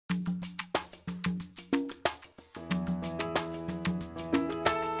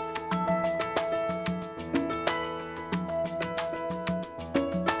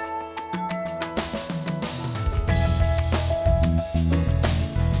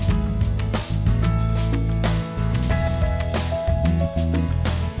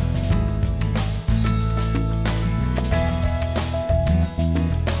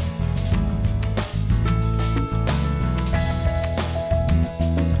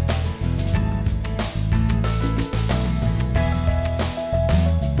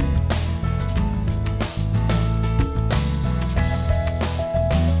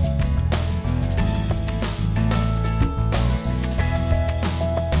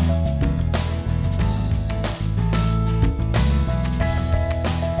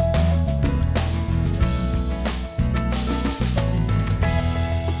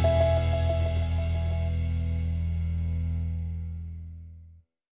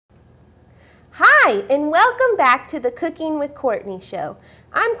Hi, and welcome back to the Cooking with Courtney show.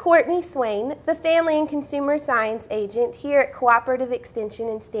 I'm Courtney Swain, the Family and Consumer Science Agent here at Cooperative Extension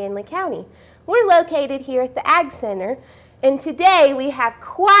in Stanley County. We're located here at the Ag Center, and today we have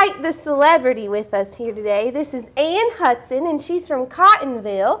quite the celebrity with us here today. This is Ann Hudson, and she's from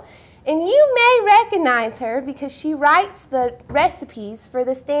Cottonville, and you may recognize her because she writes the recipes for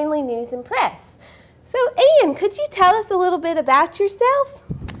the Stanley News and Press. So Ann, could you tell us a little bit about yourself?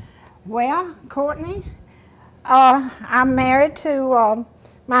 Well, Courtney, I'm married to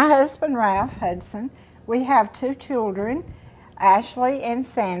my husband, Ralph Hudson. We have two children, Ashley and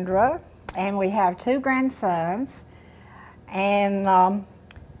Sandra, and we have two grandsons, and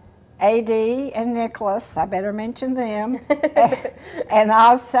A.D. and Nicholas, I better mention them, and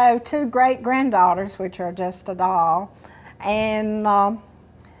also two great-granddaughters, which are just a doll. And I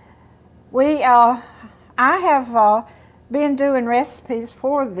have been doing recipes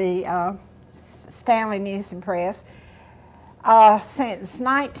for the Stanley News and Press since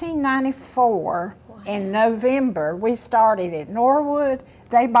 1994. Wow. In November. We started at Norwood.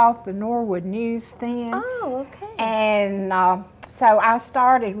 They bought the Norwood News then. Oh, okay. And so I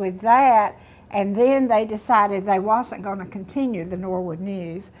started with that, and then they decided they wasn't going to continue the Norwood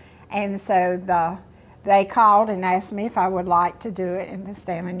News, and so they called and asked me if I would like to do it in the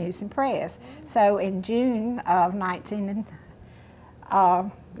Stanley News and Press. So in June of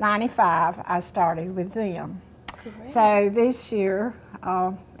 1995, I started with them. Great. So this year,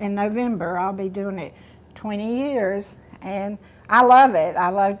 in November, I'll be doing it 20 years, and I love it. I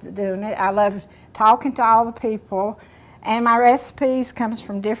love doing it. I love talking to all the people, and my recipes comes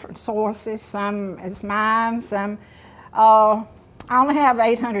from different sources. Some is mine, some, I only have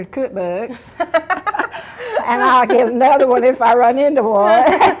 800 cookbooks. And I'll get another one if I run into one.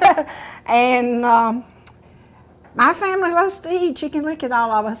 And my family loves to eat. You can look at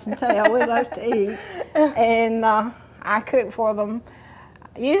all of us and tell we love to eat. And I cook for them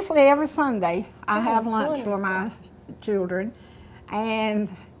usually every Sunday. I have lunch for my children.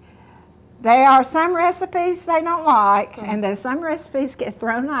 And there are some recipes they don't like, and there's some recipes get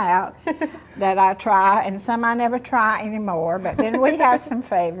thrown out that I try, and some I never try anymore. But then we have some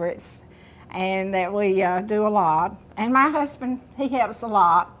favorites, and that we do a lot. And my husband, he helps a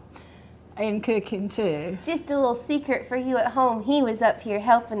lot in cooking too. Just a little secret for you at home, he was up here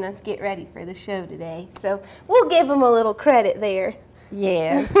helping us get ready for the show today. So we'll give him a little credit there.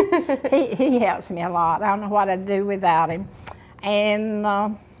 Yes, he helps me a lot. I don't know what I'd do without him. And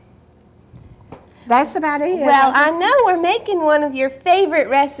that's about it. Well, I know we're making one of your favorite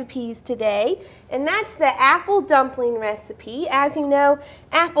recipes today, and that's the apple dumpling recipe. As you know,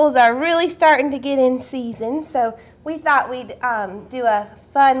 apples are really starting to get in season, so we thought we'd do a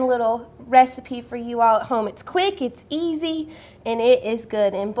fun little recipe for you all at home. It's quick, it's easy, and it is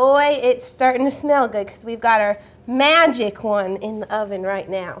good. And boy, it's starting to smell good because we've got our magic one in the oven right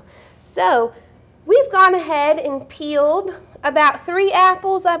now. So we've gone ahead and peeled about 3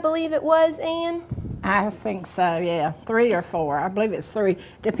 apples, I believe it was, Ann? I think so, yeah. 3 or 4. I believe it's 3.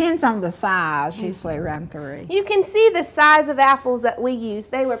 Depends on the size, usually around 3. You can see the size of apples that we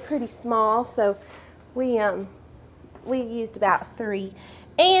used. They were pretty small, so we used about 3.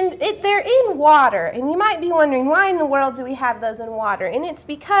 And they're in water, and you might be wondering, why in the world do we have those in water? And it's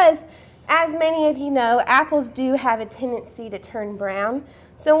because, as many of you know, apples do have a tendency to turn brown.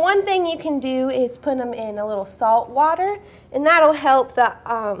 So one thing you can do is put them in a little salt water, and that'll help the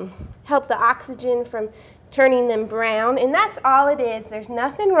oxygen from turning them brown. And that's all it is. There's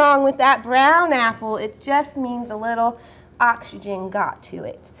nothing wrong with that brown apple. It just means a little oxygen got to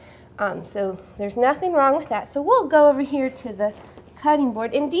it. So there's nothing wrong with that. So we'll go over here to the cutting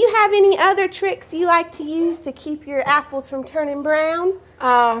board. And do you have any other tricks you like to use to keep your apples from turning brown?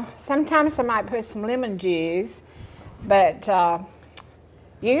 Sometimes I might put some lemon juice, but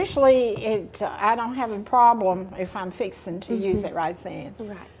usually I don't have a problem if I'm fixing to use it right then.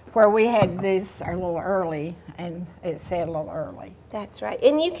 Right. Where we had this a little early, and it said a little early. That's right.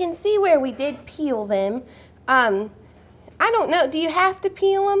 And you can see where we did peel them. I don't know, do you have to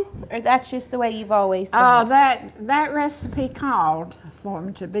peel them, or that's just the way you've always done it? That recipe called for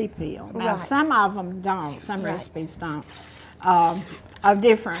them to be peeled. Now, some of them don't. Some recipes don't. Of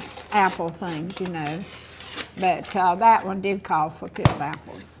different apple things, you know. But that one did call for peeled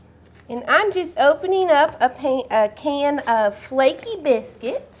apples. And I'm just opening up a can of flaky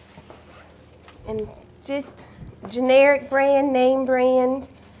biscuits, and just generic brand, name brand,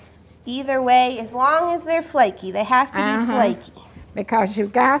 either way, as long as they're flaky. They have to be flaky. Because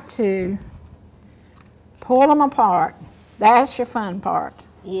you've got to pull them apart. That's your fun part.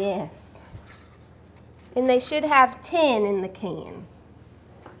 Yes. And they should have 10 in the can.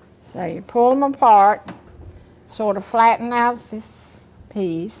 So you pull them apart, sort of flatten out this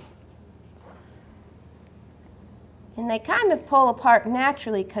piece. And they kind of pull apart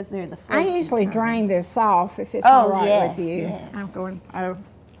naturally because they're the flaky I usually kind. drain this off if it's all right yes, with you. yes. I'm going, oh,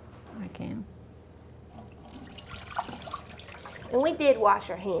 I can. And we did wash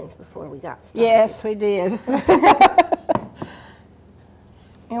our hands before we got started. Yes, we did.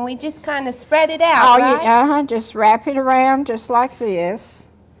 And we just kind of spread it out, right? Just wrap it around just like this.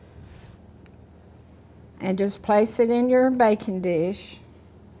 And just place it in your baking dish.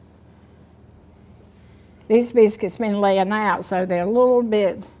 These biscuits been laying out, so they're a little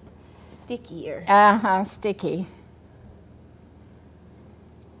bit stickier. Sticky.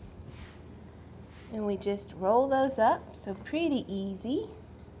 And we just roll those up, so pretty easy.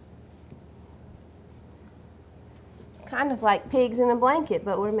 It's kind of like pigs in a blanket,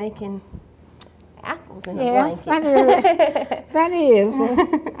 but we're making apples in a blanket. Yes, that is.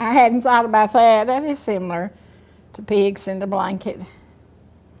 I hadn't thought about that. That is similar to pigs in the blanket.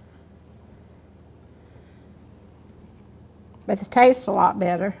 But it tastes a lot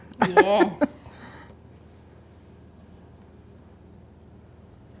better. Yes.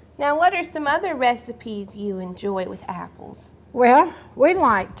 Now, what are some other recipes you enjoy with apples? Well, we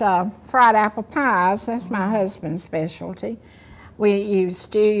liked fried apple pies. That's my husband's specialty. You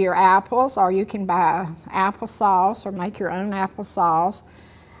stew your apples, or you can buy applesauce or make your own applesauce.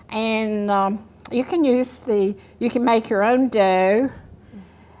 And you can make your own dough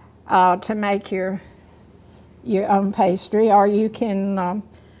to make your own pastry, or you can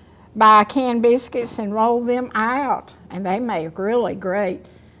buy canned biscuits and roll them out, and they make really great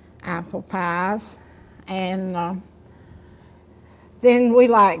apple pies. And then we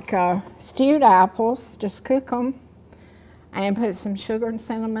like stewed apples, just cook them and put some sugar and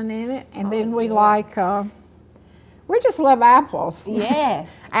cinnamon in it. And then we like, we just love apples. Yes.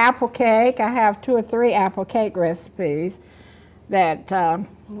 Apple cake. I have 2 or 3 apple cake recipes that I do.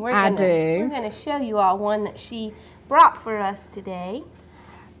 We're going to show you all one that she brought for us today.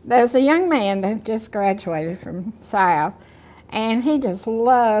 There's a young man that just graduated from South, and he just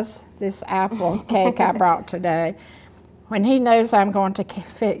loves this apple cake I brought today. When he knows I'm going to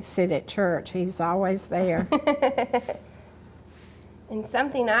fix it at church, he's always there. And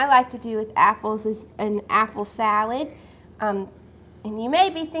something I like to do with apples is an apple salad. And you may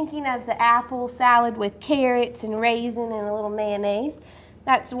be thinking of the apple salad with carrots and raisin and a little mayonnaise.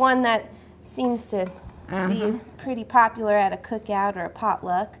 That's one that seems to be pretty popular at a cookout or a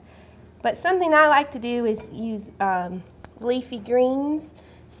potluck. But something I like to do is use leafy greens,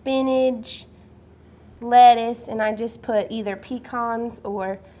 spinach, lettuce, and I just put either pecans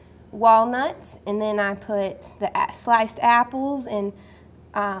or walnuts, and then I put the sliced apples and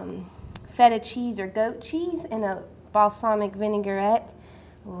feta cheese or goat cheese and a balsamic vinaigrette.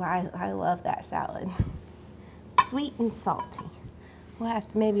 Ooh, I love that salad. Sweet and salty. We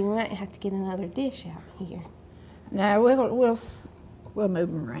might have to get another dish out here. No, we'll move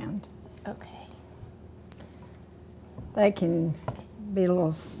them around. Okay. They can be a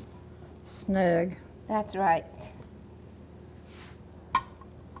little snug. That's right.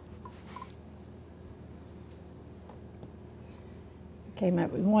 Came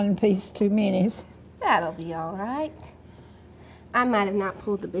up with 1 piece too many. That'll be all right. I might have not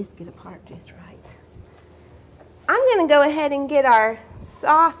pulled the biscuit apart just right. I'm going to go ahead and get our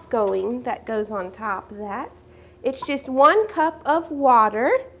sauce going that goes on top of that. It's just 1 cup of water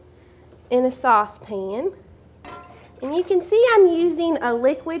in a saucepan. And you can see I'm using a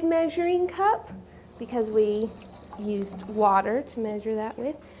liquid measuring cup because we used water to measure that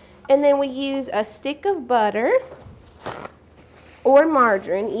with. And then we use a stick of butter or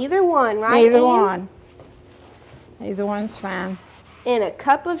margarine, either one, right? Either one. Either one's fine. And a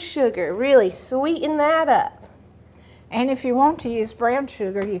cup of sugar. Really sweeten that up. And if you want to use brown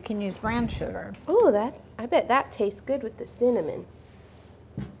sugar, you can use brown sugar. Oh, I bet that tastes good with the cinnamon.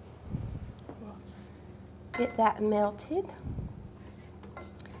 Get that melted.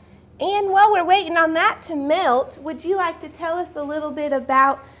 And while we're waiting on that to melt, would you like to tell us a little bit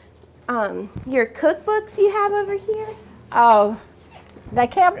about your cookbooks you have over here? Oh, they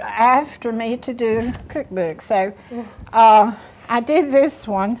kept after me to do cookbooks. So I did this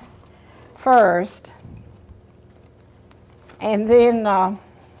one first. And then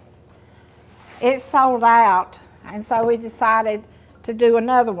it sold out. And so we decided to do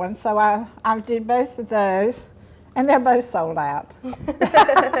another one. So I did both of those. And they're both sold out.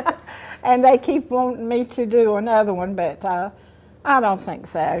 And they keep wanting me to do another one, but I don't think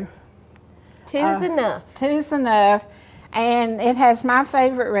so. Two's enough. Two's enough. And it has my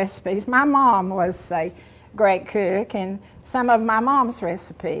favorite recipes. My mom was a great cook, and some of my mom's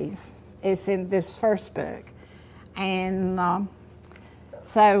recipes is in this first book. And and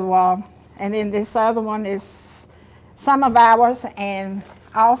then this other one is some of ours and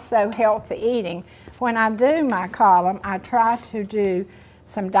also healthy eating. When I do my column, I try to do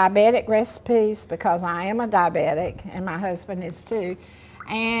some diabetic recipes because I am a diabetic and my husband is too.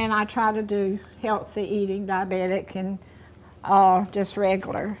 And I try to do healthy eating, diabetic, and just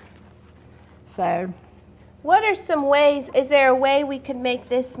regular. So, what are some ways, is there a way we could make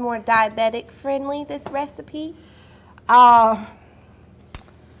this more diabetic friendly, this recipe? I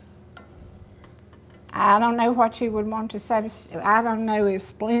don't know what you would want to say. I don't know if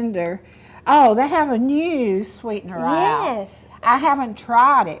Splendor, they have a new sweetener out. Yes. I haven't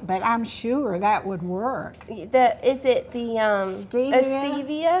tried it, but I'm sure that would work. Is it the Stevia?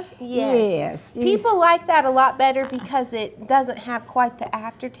 Stevia? Yes. Yes. People like that a lot better because it doesn't have quite the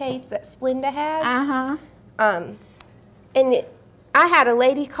aftertaste that Splenda has. I had a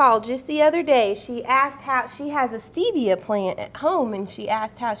lady call just the other day. She asked how she has a stevia plant at home, and she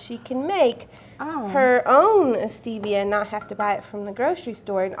asked how she can make her own stevia and not have to buy it from the grocery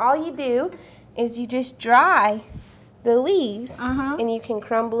store. And all you do is you just dry the leaves, and you can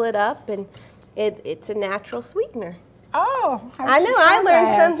crumble it up, and it's a natural sweetener. Oh, I know. I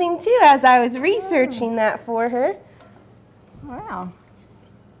learned something too as I was researching that for her. Wow.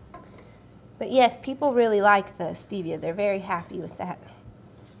 But yes, people really like the stevia. They're very happy with that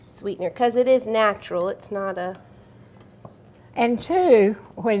sweetener because it is natural. It's not a... And two,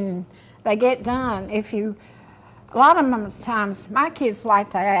 when they get done, a lot of times my kids like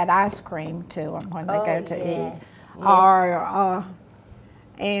to add ice cream to them when they go to eat. Yes.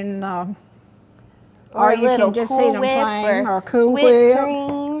 Or you can just eat them plain, or Cool Whip.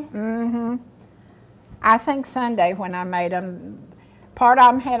 Cream. I think Sunday when I made them, part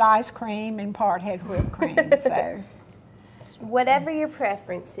of them had ice cream and part had whipped cream. So whatever your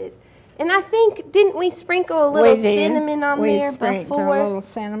preference is. And I think, didn't we sprinkle a little cinnamon on there before? We sprinkled a little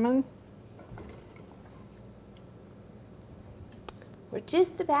cinnamon. We're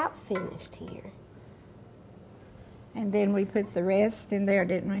just about finished here. And then we put the rest in there,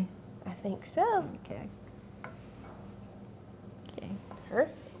 didn't we? I think so. Okay. Okay.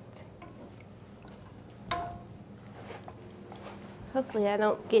 Perfect. Hopefully I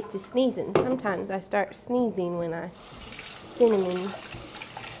don't get to sneezing. Sometimes I start sneezing when I cinnamon.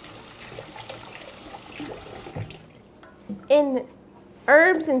 And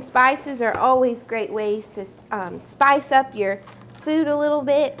herbs and spices are always great ways to spice up your food a little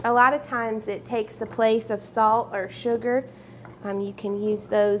bit. A lot of times it takes the place of salt or sugar. You can use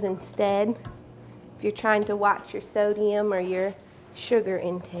those instead if you're trying to watch your sodium or your sugar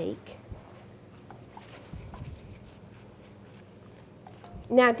intake.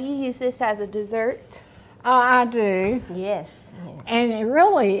 Now, do you use this as a dessert? I do. Yes. And it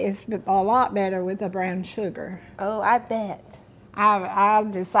really is a lot better with the brown sugar. Oh, I bet. I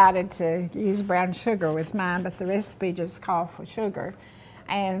decided to use brown sugar with mine, but the recipe just called for sugar.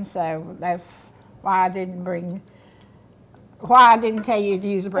 And so that's why I didn't tell you to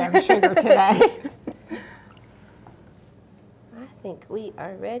use brown sugar today. I think we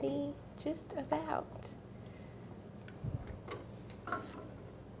are ready just about.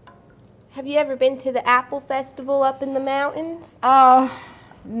 Have you ever been to the Apple Festival up in the mountains? No.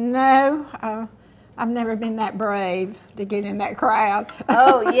 I've never been that brave to get in that crowd.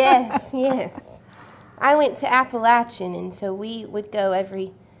 Oh, yes, yes. I went to Appalachian, and so we would go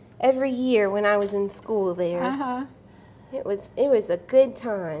every year when I was in school there. It was a good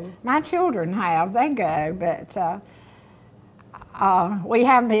time. My children they go, but we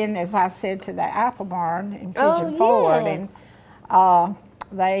have been, as I said, to the apple barn in Pigeon Forward, yes. And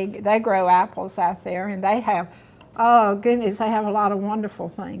they grow apples out there, and they have, oh goodness, they have a lot of wonderful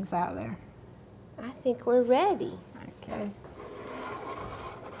things out there. I think we're ready. Okay.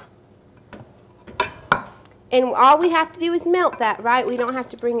 And all we have to do is melt that, right? We don't have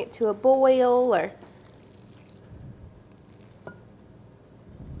to bring it to a boil or...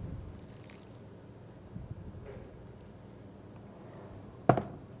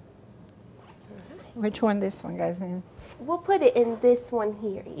 Which one this one goes in? We'll put it in this one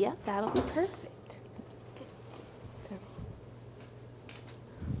here. Yep, that'll be perfect.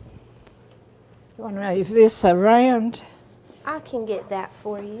 You want to move this around? I can get that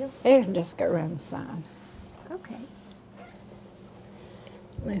for you. It can just go around the side. Okay.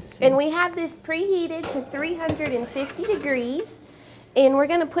 Let's see. And we have this preheated to 350 degrees, and we're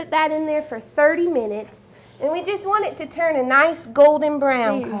going to put that in there for 30 minutes, and we just want it to turn a nice golden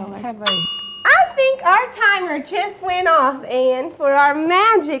brown color. I think our timer just went off, Ann, for our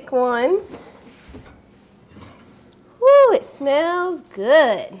magic one. Woo, it smells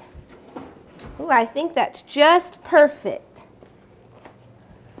good. Ooh, I think that's just perfect.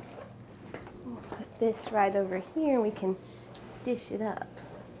 We'll put this right over here and we can dish it up.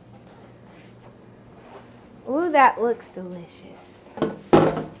 Ooh, that looks delicious.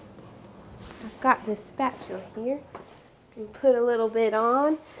 I've got this spatula here and put a little bit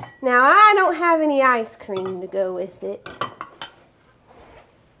on. Now, I don't have any ice cream to go with it.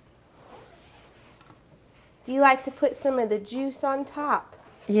 Do you like to put some of the juice on top?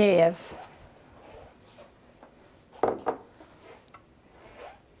 Yes.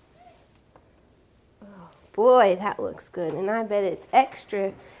 Boy, that looks good, and I bet it's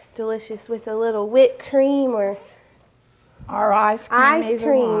extra delicious with a little whipped cream or ice cream. Ice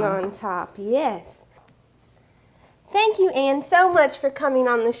cream on top, yes. Thank you, Ann, so much for coming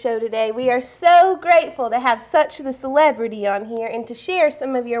on the show today. We are so grateful to have such the celebrity on here and to share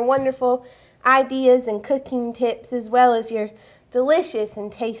some of your wonderful ideas and cooking tips as well as your delicious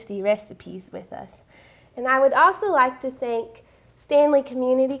and tasty recipes with us. And I would also like to thank Stanley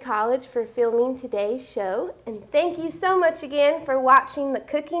Community College for filming today's show. And thank you so much again for watching the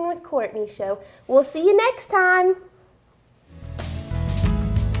Cooking with Courtney show. We'll see you next time.